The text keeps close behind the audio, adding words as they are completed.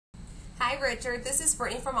Hi Richard, this is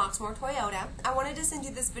Brittany from Oxmoor Toyota. I wanted to send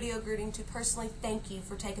you this video greeting to personally thank you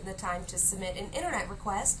for taking the time to submit an internet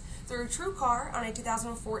request through TrueCar on a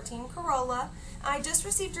 2014 Corolla. I just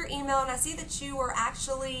received your email and I see that you are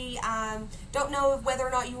actually don't know whether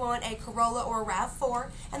or not you want a Corolla or a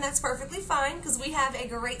RAV4, and that's perfectly fine because we have a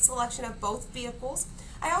great selection of both vehicles.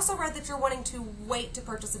 I also read that you're wanting to wait to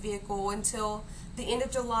purchase a vehicle until the end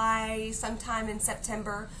of July, sometime in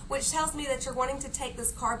September, which tells me that you're wanting to take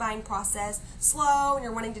this car buying process slow and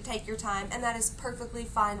you're wanting to take your time, and that is perfectly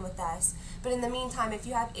fine with us. But in the meantime, if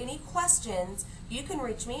you have any questions, you can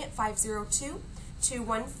reach me at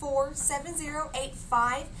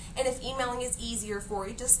 502-214-7085, and if emailing is easier for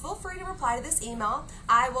you, just feel free to reply to this email.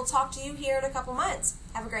 I will talk to you here in a couple months.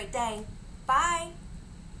 Have a great day. Bye!